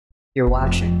You're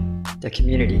watching The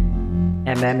Community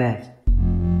MMA.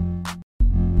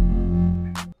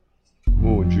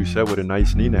 Ooh, and Giuseppe with a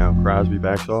nice knee now. Crosby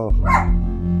backs off.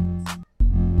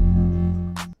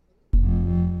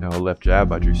 Now a left jab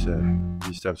by Giuseppe.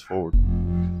 He steps forward.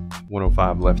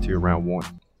 105 left here, round one.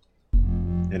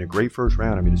 And a great first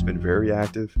round. I mean, it's been very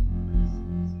active.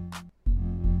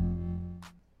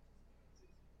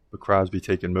 But Crosby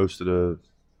taking most of the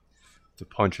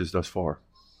punches thus far.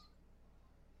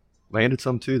 Landed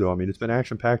some too, though. I mean, it's been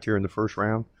action-packed here in the first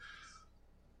round.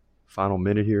 Final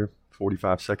minute here.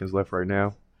 45 seconds left right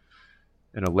now.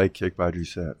 And a leg kick by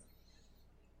Giuseppe.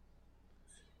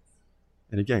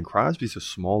 And again, Crosby's a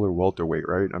smaller welterweight,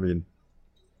 right? I mean,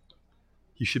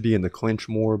 he should be in the clinch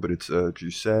more, but it's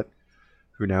Giuseppe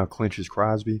who now clinches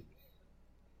Crosby.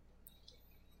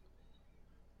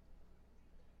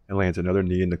 And lands another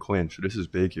knee in the clinch. So this is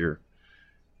big here.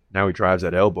 Now he drives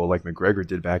that elbow like McGregor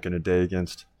did back in the day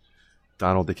against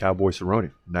Donald the Cowboy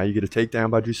Cerrone. Now you get a takedown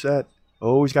by Giuseppe.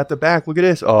 Oh, he's got the back. Look at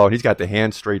this. Oh, and he's got the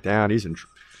hand straight down.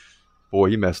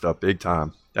 Boy, he messed up big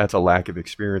time. That's a lack of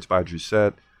experience by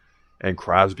Giuseppe. And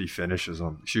Crosby finishes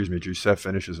him. Giuseppe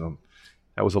finishes him.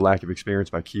 That was a lack of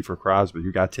experience by Kiefer Crosby,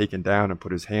 who got taken down and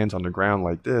put his hands on the ground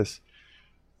like this.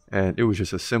 And it was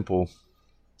just a simple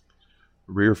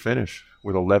rear finish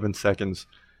with 11 seconds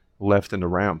left in the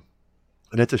round.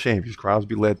 And it's a shame because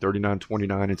Crosby led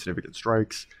 39-29 in significant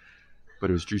strikes. But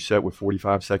it was Giuseppe with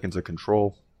 45 seconds of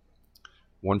control.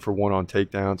 1 for 1 on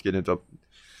takedowns, getting it up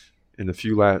in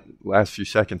the last few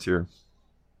seconds here.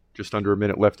 Just under a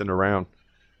minute left in the round.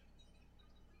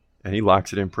 And he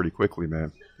locks it in pretty quickly,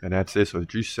 man. And that's it. So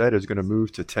Giuseppe is going to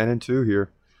move to 10-2 here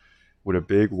with a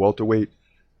big welterweight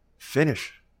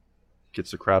finish. Gets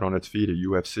the crowd on its feet at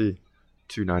UFC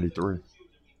 293.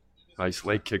 Nice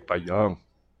leg kick by Young.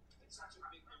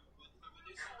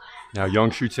 Now Young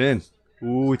shoots in.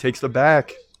 Ooh, he takes the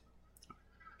back.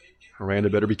 Miranda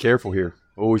better be careful here.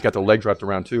 Oh, he's got the legs wrapped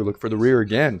around too. Look for the rear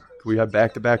again. Can we have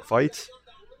back-to-back fights?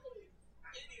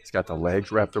 He's got the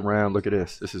legs wrapped around. Look at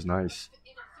this. This is nice.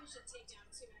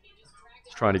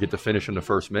 He's trying to get the finish in the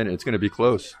first minute. It's going to be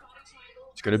close.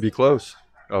 It's going to be close.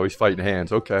 Oh, he's fighting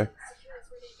hands. Okay.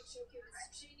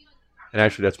 And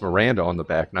actually, that's Miranda on the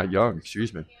back, not Young.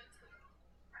 Excuse me.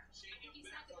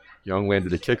 Young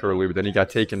landed a kick earlier, but then he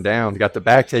got taken down. He got the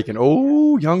back taken.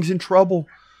 Oh, Young's in trouble.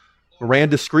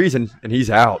 Miranda squeezing, and he's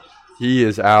out. He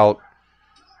is out.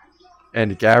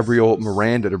 And Gabriel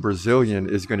Miranda, the Brazilian,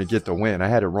 is going to get the win. I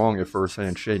had it wrong at first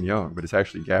saying Shane Young, but it's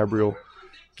actually Gabriel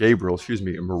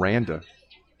Miranda.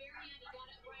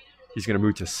 He's going to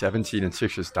move to 17-6,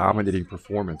 just dominating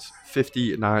performance.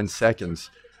 59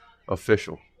 seconds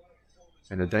official.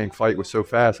 And the dang fight was so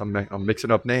fast, I'm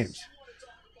mixing up names.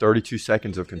 32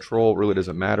 seconds of control, really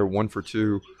doesn't matter. 1 for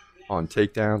 2 on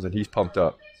takedowns, and he's pumped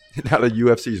up. Now the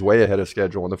UFC's way ahead of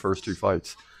schedule in the first 2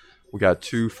 fights. We got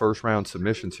 2 first-round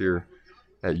submissions here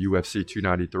at UFC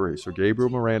 293. So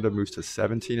Gabriel Miranda moves to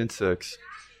 17-6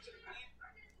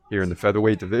 here in the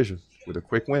featherweight division with a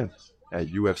quick win at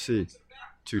UFC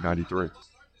 293.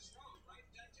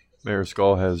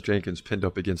 Mariscal has Jenkins pinned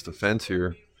up against the fence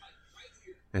here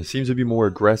and seems to be more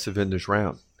aggressive in this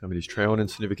round. I mean, he's trailing in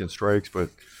significant strikes, but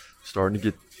starting to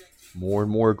get more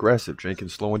and more aggressive.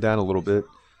 Jenkins slowing down a little bit.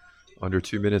 Under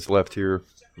 2 minutes left here,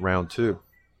 round 2.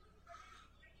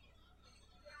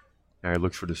 Now he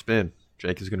looks for the spin.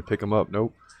 Jenkins going to pick him up.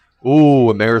 Nope.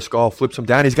 Ooh, and Mariscal flips him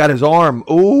down. He's got his arm.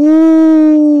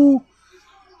 Ooh.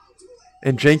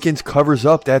 And Jenkins covers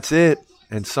up. That's it.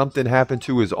 And something happened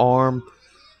to his arm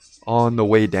on the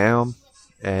way down.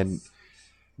 And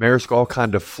Mariscal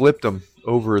kind of flipped him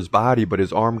over his body, but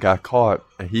his arm got caught.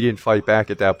 And he didn't fight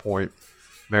back at that point.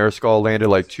 Mariscal landed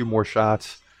like 2 more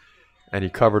shots. And he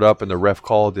covered up, and the ref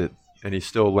called it, and he's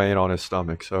still laying on his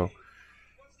stomach. So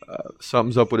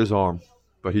something's up with his arm,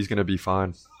 but he's going to be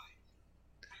fine.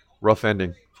 Rough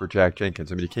ending for Jack Jenkins.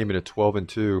 I mean, he came in at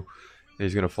 12-2, and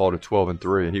he's going to fall to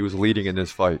 12-3, and he was leading in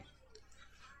this fight.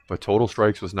 But total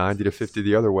strikes was 90-50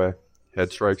 the other way.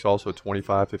 Head strikes also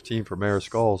 25-15 for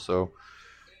Mariscal, so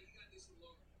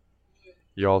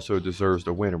he also deserves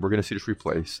the win. And we're going to see this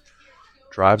replays.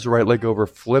 Drives the right leg over,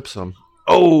 flips him.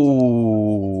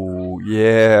 Oh,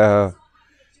 yeah.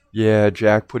 Yeah,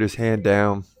 Jack put his hand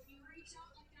down.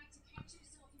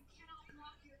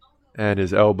 And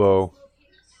his elbow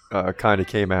kind of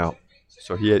came out.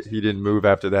 So he didn't move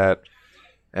after that.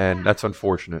 And that's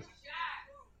unfortunate.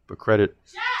 But credit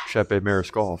Chepe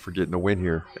Mariscal for getting the win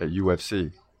here at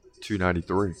UFC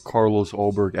 293. Carlos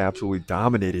Ulberg absolutely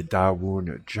dominated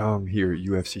Dawoon Jung here at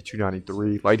UFC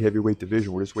 293. Light heavyweight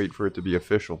division. We're just waiting for it to be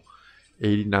official.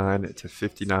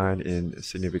 89-59 in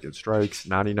significant strikes,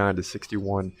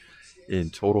 99-61 in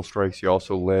total strikes. He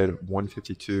also led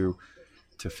 152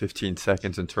 to 15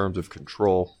 seconds in terms of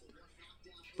control.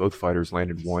 Both fighters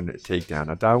landed one takedown.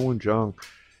 Now, Dawoon Jung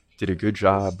did a good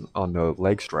job on the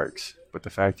leg strikes, but the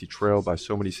fact he trailed by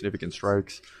so many significant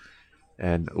strikes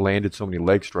and landed so many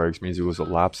leg strikes means it was a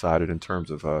lopsided in terms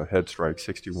of head strikes,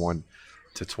 61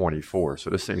 to 24. So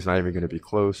this thing's not even going to be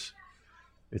close.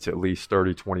 It's at least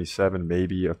 30-27,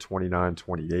 maybe a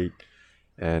 29-28.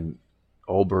 And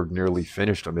Olberg nearly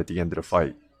finished him at the end of the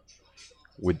fight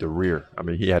with the rear. I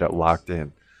mean, he had it locked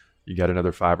in. You got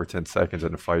another 5 or 10 seconds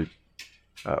and the fight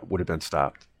would have been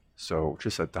stopped. So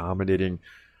just a dominating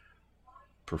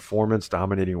performance,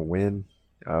 dominating win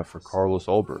for Carlos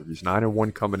Olberg. He's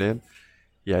 9-1 coming in.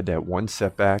 He had that one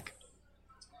setback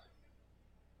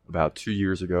about 2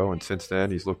 years ago, and since then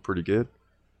he's looked pretty good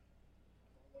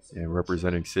and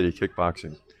representing City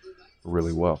Kickboxing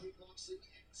really well.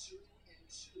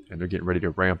 And they're getting ready to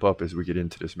ramp up as we get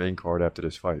into this main card after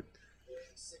this fight.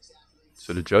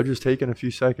 So the judge is taking a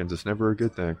few seconds. It's never a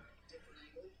good thing.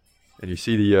 And you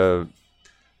see the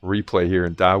replay here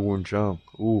in Dawoon Jung.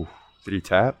 Ooh, did he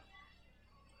tap?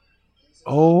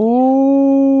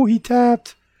 Oh, he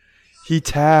tapped. He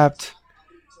tapped.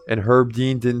 And Herb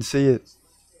Dean didn't see it.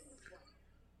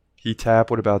 He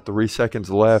tapped with about 3 seconds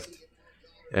left.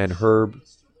 And Herb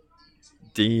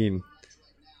Dean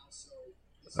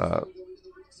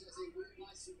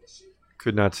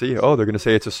could not see it. Oh, they're going to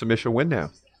say it's a submission win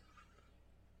now.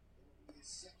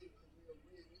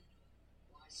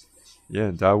 Yeah,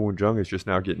 and Dawoon Jung is just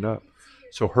now getting up.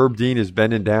 So Herb Dean is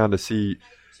bending down to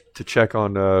check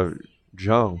on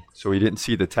Jung. So he didn't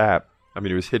see the tap. I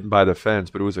mean, it was hidden by the fence,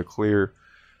 but it was a clear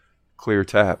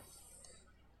tap.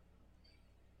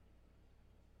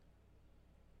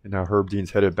 And now Herb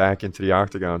Dean's headed back into the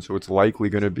octagon, so it's likely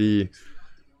going to be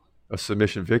a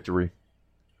submission victory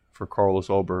for Carlos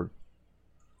Olberg.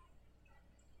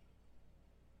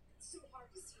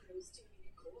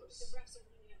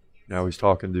 Now he's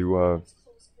talking to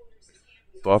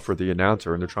Buffer, the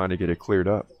announcer, and they're trying to get it cleared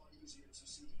up.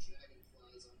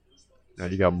 Now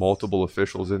you got multiple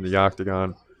officials in the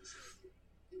octagon.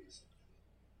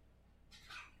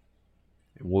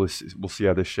 And we'll see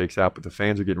how this shakes out, but the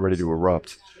fans are getting ready to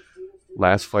erupt.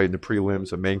 Last fight in the prelims,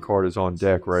 the main card is on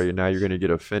deck, right? And now you're going to get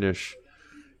a finish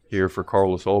here for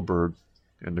Carlos Olberg,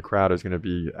 and the crowd is going to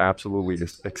be absolutely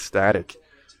ecstatic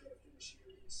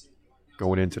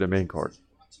going into the main card.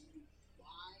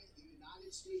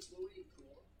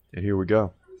 And here we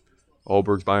go.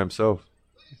 Olberg's by himself.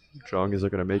 Jung isn't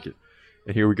going to make it.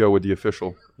 And here we go with the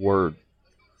official word.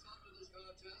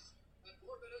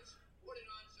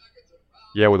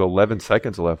 Yeah, with 11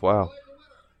 seconds left. Wow.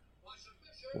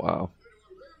 Wow.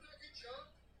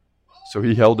 So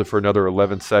he held it for another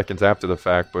 11 seconds after the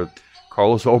fact, but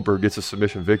Carlos Olberg gets a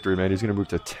submission victory, man. He's going to move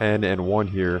to 10-1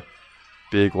 here.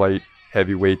 Big light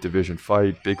heavyweight division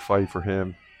fight. Big fight for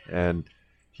him. And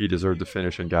he deserved the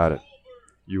finish and got it.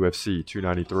 UFC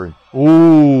 293.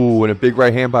 Ooh, and a big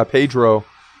right hand by Pedro.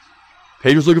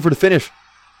 Pedro's looking for the finish.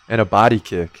 And a body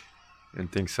kick. And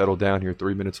things settle down here.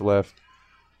 3 minutes left.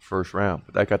 First round.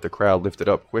 But that got the crowd lifted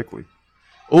up quickly.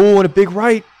 Oh, and a big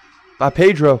right by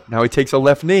Pedro. Now he takes a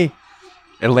left knee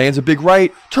and lands a big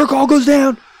right. Turkall goes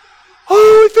down.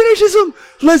 Oh, he finishes him.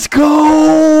 Let's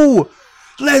go.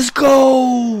 Let's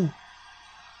go.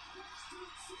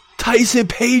 Tyson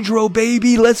Pedro,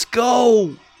 baby. Let's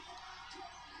go.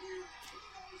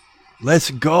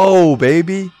 Let's go,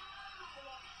 baby.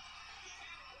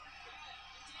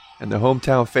 And the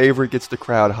hometown favorite gets the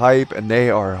crowd hype, and they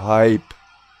are hype.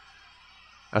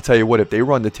 I'll tell you what, if they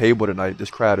run the table tonight, this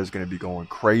crowd is going to be going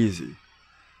crazy.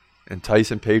 And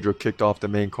Tyson Pedro kicked off the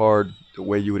main card the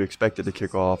way you would expect it to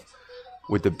kick off,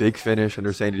 with the big finish, and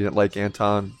they're saying he didn't like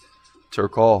Anton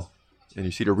Turkall. And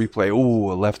you see the replay,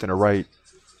 ooh, a left and a right.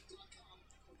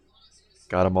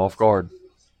 Got him off guard.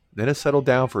 Then it settled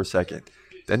down for a second.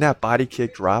 Then that body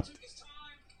kick dropped.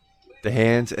 The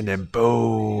hands, and then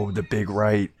boom, the big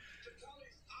right.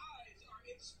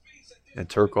 And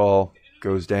Turkall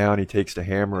goes down. He takes the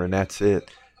hammer, and that's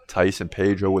it. Tyson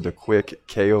Pedro with a quick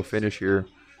KO finish here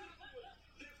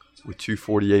with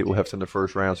 2:48 left in the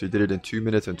first round. So he did it in 2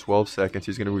 minutes and 12 seconds.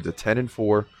 He's going to move to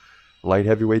 10-4, light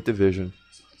heavyweight division,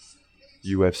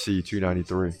 UFC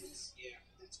 293.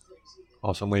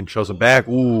 Awesome Lane shows him back.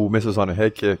 Ooh, misses on a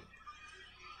head kick.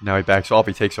 Now he backs off.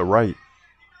 He takes a right.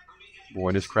 Boy,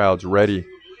 and this crowd's ready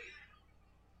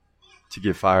to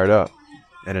get fired up.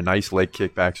 And a nice leg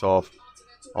kick backs off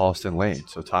Austin Lane.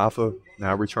 So Tafa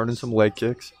now returning some leg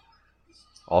kicks.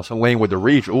 Austin Lane with the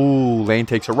reach. Ooh, Lane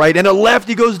takes a right and a left.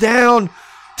 He goes down.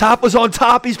 Tafa's on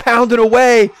top. He's pounding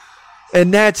away.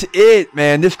 And that's it,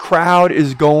 man. This crowd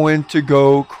is going to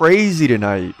go crazy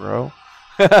tonight, bro.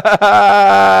 And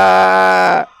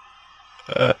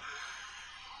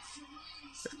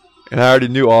I already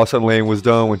knew Austin Lane was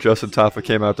done when Justin Taffa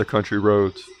came out to Country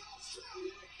Roads.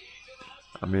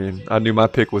 I mean, I knew my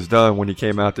pick was done when he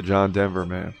came out to John Denver,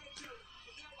 man.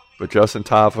 But Justin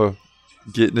Taffa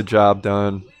getting the job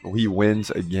done. He wins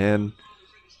again,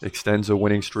 extends a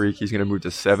winning streak. He's going to move to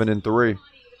 7-3,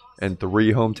 and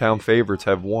 3 hometown favorites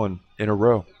have won in a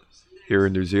row here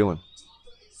in New Zealand.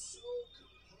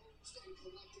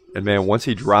 And, man, once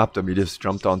he dropped him, he just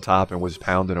jumped on top and was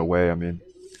pounding away. I mean,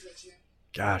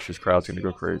 gosh, this crowd's going to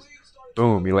go crazy.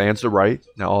 Boom, he lands the right.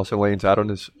 Now Austin Lane's out on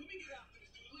his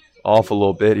off a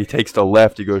little bit. He takes the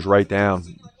left. He goes right down.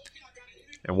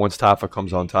 And once Taffa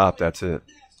comes on top, that's it.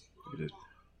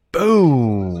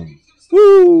 Boom.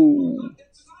 Woo.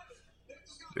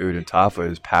 Dude, and Taffa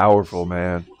is powerful,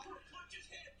 man.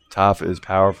 Taffa is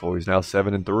powerful. He's now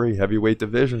 7-3, heavyweight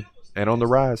division, and on the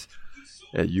rise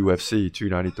at UFC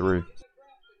 293.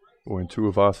 Boy, and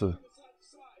Tuivasa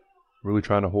really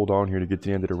trying to hold on here to get to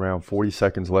the end of the round. 40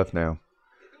 seconds left now.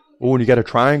 Oh, and you got a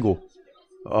triangle.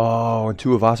 Oh, and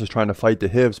Tuivasa's trying to fight the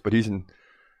hips, but he's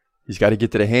got to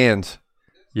get to the hands.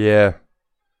 Yeah.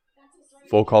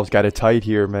 Volkov's got it tight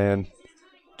here, man.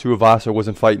 Tuivasa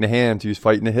wasn't fighting the hands. He was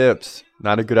fighting the hips.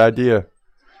 Not a good idea.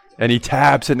 And he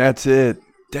taps, and that's it.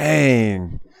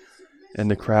 Dang. And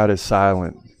the crowd is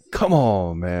silent. Come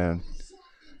on, man.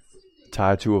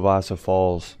 Tai Tuivasa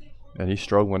falls, and he's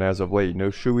struggling as of late. No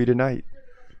shoey tonight.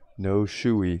 No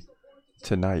shoey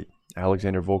tonight.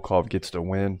 Alexander Volkov gets the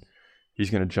win. He's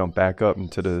going to jump back up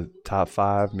into the top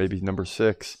 5, maybe number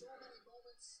 6,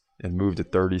 and move to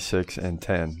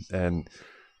 36-10. And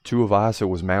Tuivasa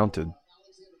was mounted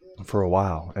for a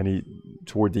while. And he,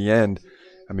 toward the end,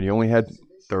 I mean, he only had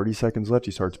 30 seconds left.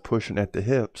 He starts pushing at the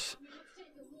hips.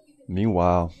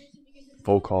 Meanwhile,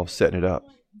 Volkov's setting it up.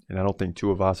 And I don't think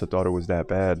Tuivasa thought it was that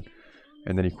bad.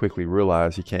 And then he quickly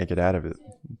realized he can't get out of it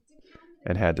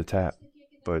and had to tap.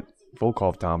 But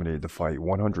Volkov dominated the fight.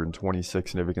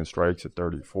 126 significant strikes at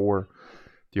 34.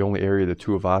 The only area that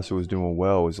Tuivasa was doing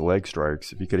well was leg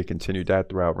strikes. If he could have continued that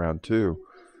throughout round 2,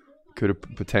 could have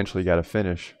potentially got a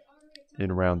finish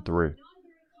in round 3.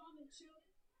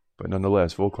 But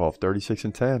nonetheless, Volkov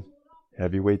 36-10,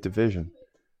 heavyweight division,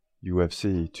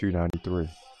 UFC 293.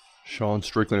 Sean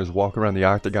Strickland is walking around the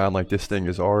octagon like this thing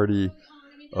is already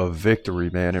a victory,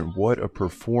 man. And what a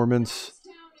performance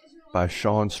by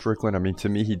Sean Strickland. I mean, to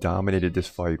me, he dominated this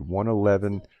fight.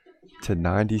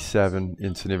 111-97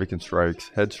 in significant strikes.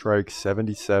 Head strikes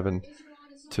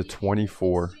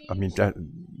 77-24. I mean,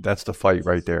 that's the fight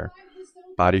right there.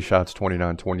 Body shots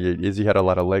 29-28. Izzy had a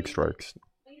lot of leg strikes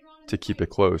to keep it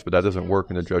close, but that doesn't work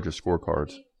in the judges'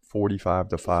 scorecards.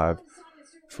 45-5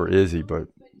 for Izzy, but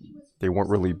they weren't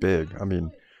really big. I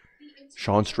mean,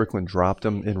 Sean Strickland dropped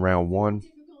him in round 1.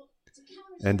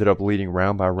 Ended up leading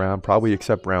round by round, probably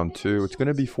except round 2. It's going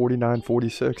to be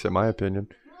 49-46 in my opinion.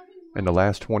 In the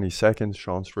last 20 seconds,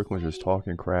 Sean Strickland just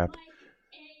talking crap.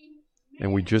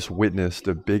 And we just witnessed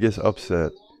the biggest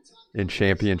upset in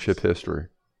championship history.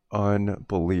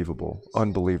 Unbelievable.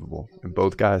 Unbelievable. And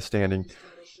both guys standing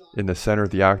in the center of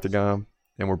the octagon.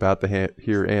 And we're about to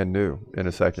hear and new in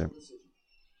a second.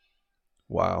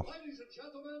 Wow.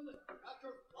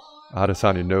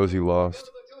 Adesanya knows he lost.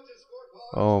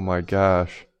 Oh my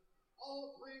gosh.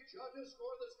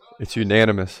 It's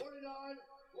unanimous.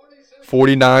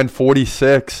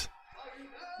 49-46.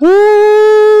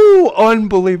 Woo!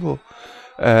 Unbelievable.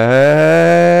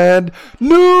 And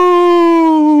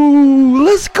no!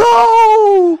 Let's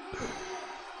go!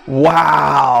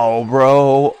 Wow,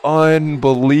 bro.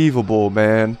 Unbelievable,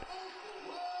 man.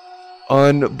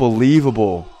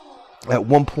 Unbelievable. At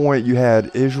one point, you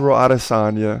had Israel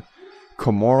Adesanya,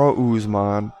 Kamaru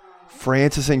Usman,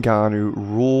 Francis Ngannou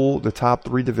rule the top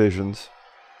 3 divisions.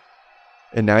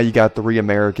 And now you got 3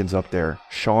 Americans up there.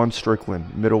 Sean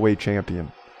Strickland, middleweight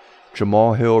champion.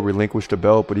 Jamal Hill relinquished the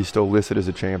belt, but he's still listed as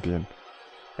a champion.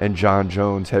 And John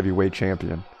Jones, heavyweight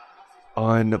champion.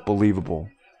 Unbelievable.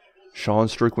 Sean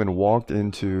Strickland walked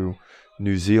into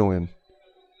New Zealand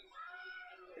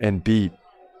and beat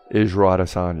Israel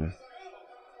Adesanya.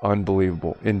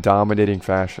 Unbelievable. In dominating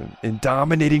fashion. In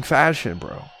dominating fashion,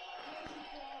 bro.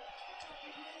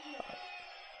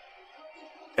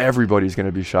 Everybody's going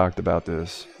to be shocked about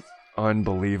this.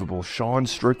 Unbelievable. Sean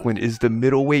Strickland is the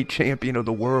middleweight champion of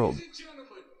the world.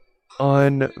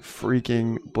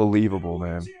 Unfreaking believable,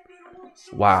 man.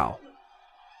 Wow.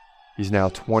 He's now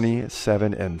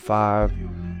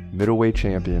 27-5, middleweight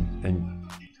champion. And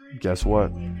guess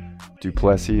what?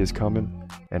 Duplessis is coming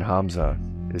and Hamza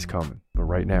is coming. But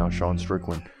right now, Sean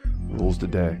Strickland, rules the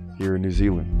day here in New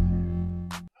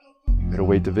Zealand.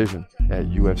 Middleweight division at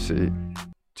UFC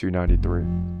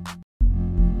 293.